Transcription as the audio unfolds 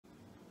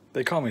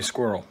They call me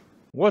Squirrel.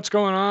 What's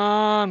going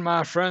on,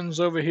 my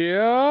friends over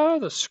here?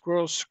 The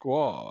Squirrel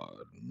Squad.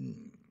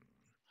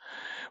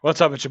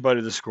 What's up, it's your buddy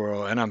the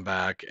Squirrel, and I'm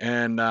back.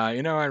 And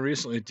I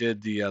recently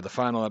did the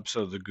final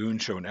episode of the Goon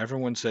Show, and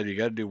everyone said you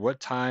got to do. What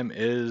time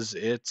is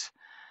it?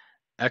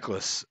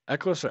 Eccles,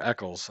 Eccles or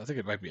Eccles? I think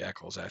it might be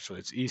Eccles actually.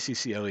 It's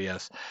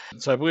Eccles.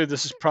 So I believe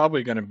this is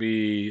probably going to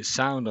be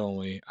sound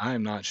only.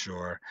 I'm not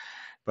sure,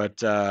 but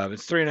it's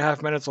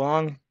 3.5 minutes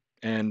long,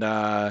 and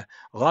a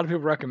lot of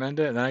people recommend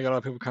it. And then I got a lot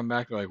of people come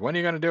back like, "When are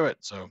you going to do it?"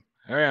 So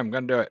here I am,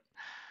 going to do it.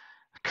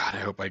 God, I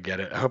hope I get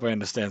it. I hope I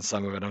understand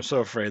some of it. I'm so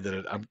afraid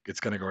that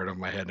it's going to go right over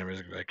my head, and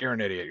everybody's going to be like, "You're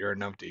an idiot. You're a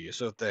numpty. You're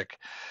so thick."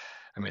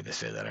 I mean, they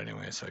say that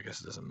anyway, so I guess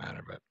it doesn't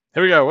matter. But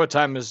here we go. What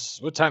time is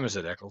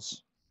it,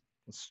 Eccles?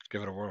 Let's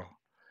give it a whirl.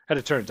 I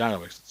had to turn it down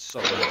because it's so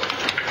loud.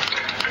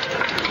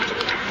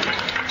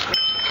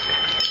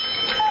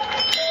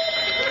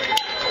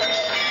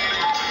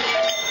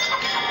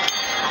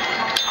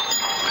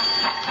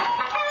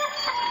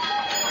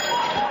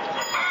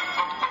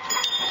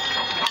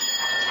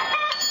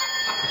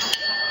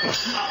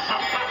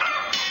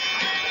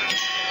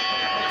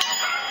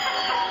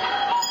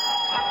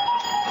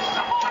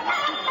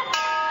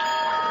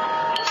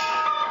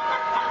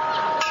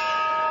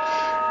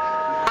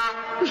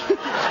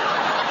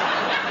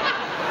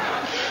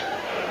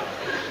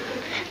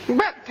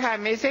 What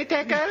time is it,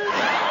 Eccles?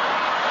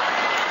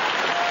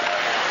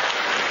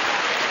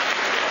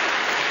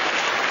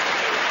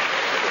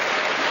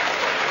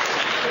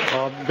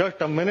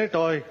 Just a minute,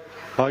 I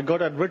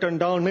got it written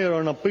down here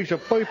on a piece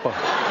of paper.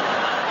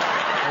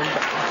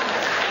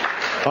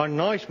 A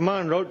nice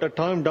man wrote the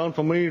time down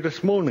for me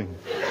this morning.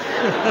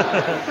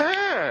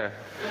 Oh.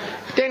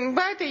 Then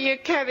why do you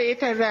carry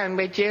it around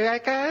with you,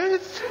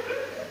 Eccles?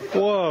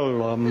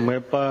 Well,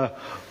 if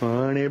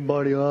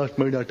anybody asks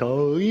me the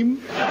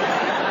time,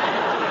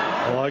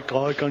 I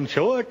can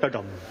show it to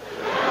them.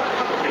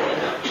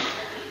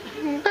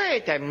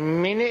 Wait a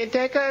minute,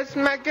 Eccles,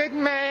 my good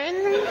man.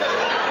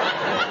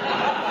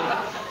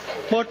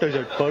 What is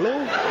it,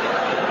 fellow?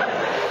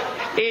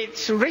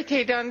 It's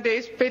written on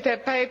this bit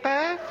of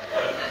paper.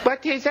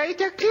 What is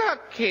 8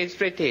 o'clock is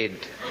written.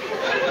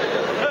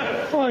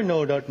 I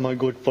know that, my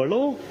good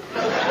fellow.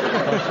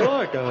 That's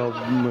right.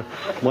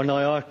 When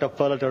I asked the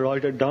fellow to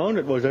write it down,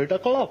 it was 8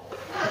 o'clock.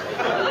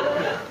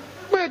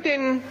 Well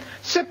then,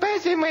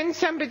 supposing when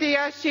somebody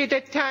asks you the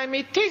time,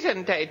 it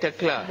isn't 8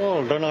 o'clock.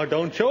 Well, then I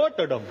don't show it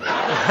to them.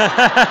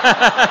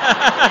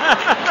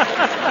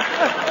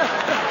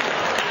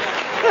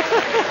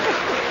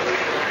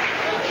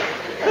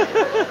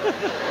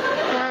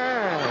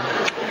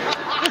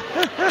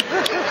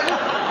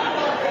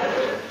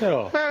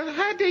 Yeah. Well,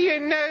 how do you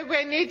know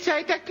when it's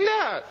 8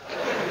 o'clock?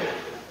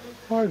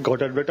 I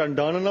got it written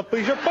down on a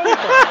piece of paper.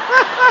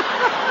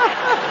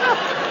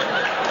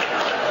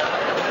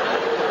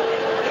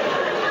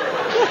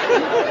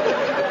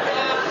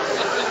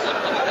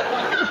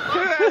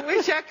 I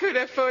wish I could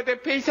afford a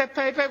piece of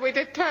paper with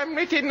the time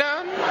written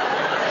on.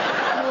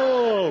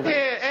 Oh.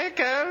 Here,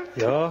 Echo,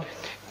 Yeah?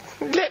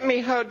 let me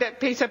hold that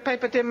piece of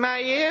paper to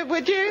my ear,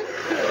 would you?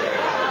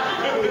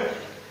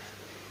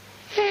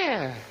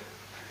 Here.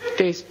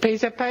 This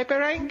piece of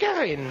paper ain't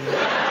going.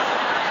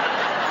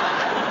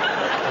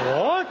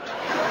 What?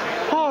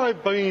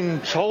 I've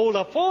been told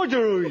a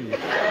forgery.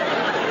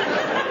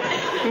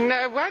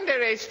 No wonder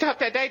it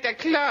stopped at 8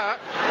 o'clock.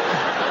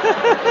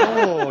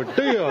 Oh,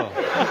 dear.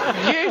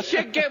 You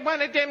should get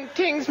one of them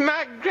things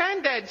my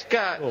granddad's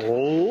got.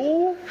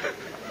 Oh?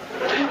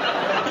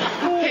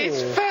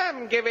 His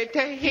firm gave it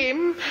to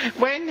him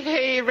when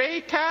he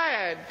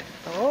retired.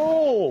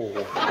 Oh.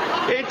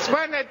 It's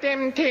one of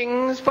them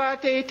things,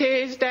 what it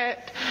is,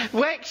 that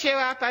wakes you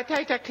up at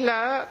 8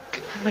 o'clock,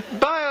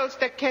 boils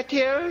the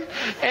kettle,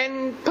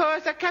 and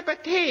pours a cup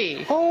of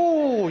tea.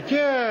 Oh,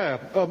 yeah.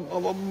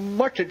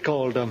 What's it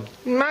called?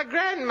 My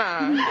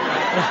grandma.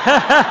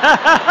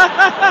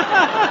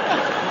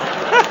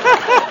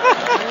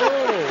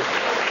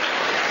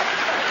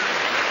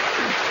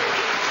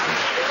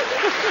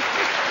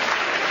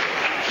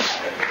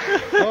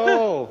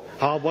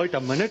 Wait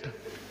a minute.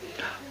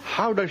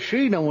 How does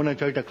she know when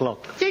it's 8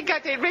 o'clock? She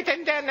got it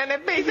written down on a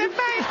piece of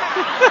paper.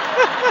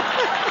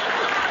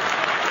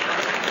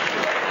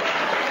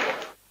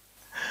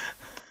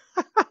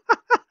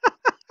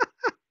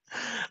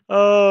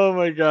 Oh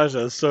my gosh,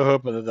 I was so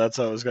hoping that that's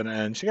how it was going to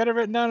end. She got it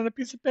written down on a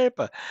piece of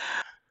paper.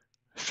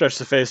 Stretch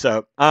the face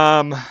out.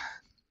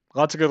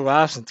 Lots of good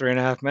laughs in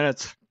 3.5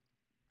 minutes.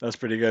 That's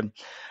pretty good.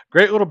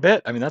 Great little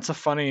bit. I mean, that's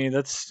to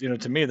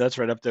me, that's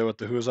right up there with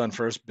the Who's on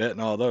First bit and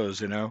all those,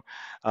 the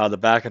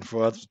back and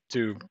forth,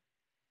 two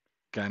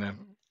kind of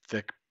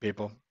thick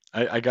people.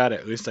 I got it.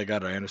 At least I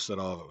got it. I understood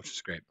all of it, which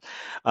is great.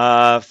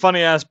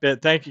 Funny ass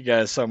bit. Thank you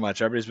guys so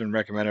much. Everybody's been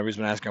recommending. Everybody's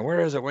been asking, where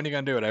is it? When are you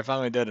going to do it? I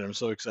finally did it. I'm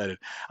so excited.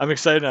 I'm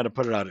excited now to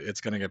put it out.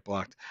 It's going to get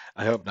blocked.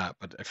 I hope not,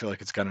 but I feel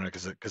like it's going to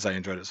because I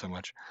enjoyed it so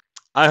much.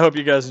 I hope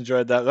you guys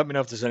enjoyed that. Let me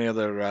know if there's any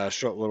other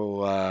short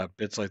little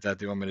bits like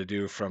that you want me to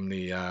do from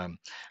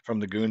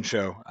the Goon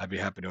Show. I'd be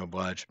happy to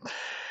oblige.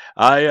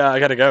 I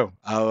gotta go.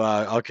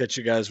 I'll catch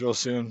you guys real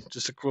soon.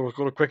 Just a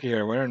little quickie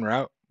here. We're en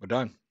route. We're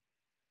done.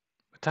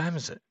 What time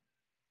is it?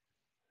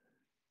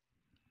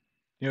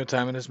 You know what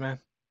time it is, man?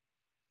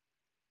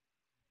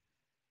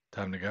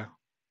 Time to go.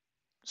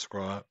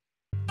 Scroll up.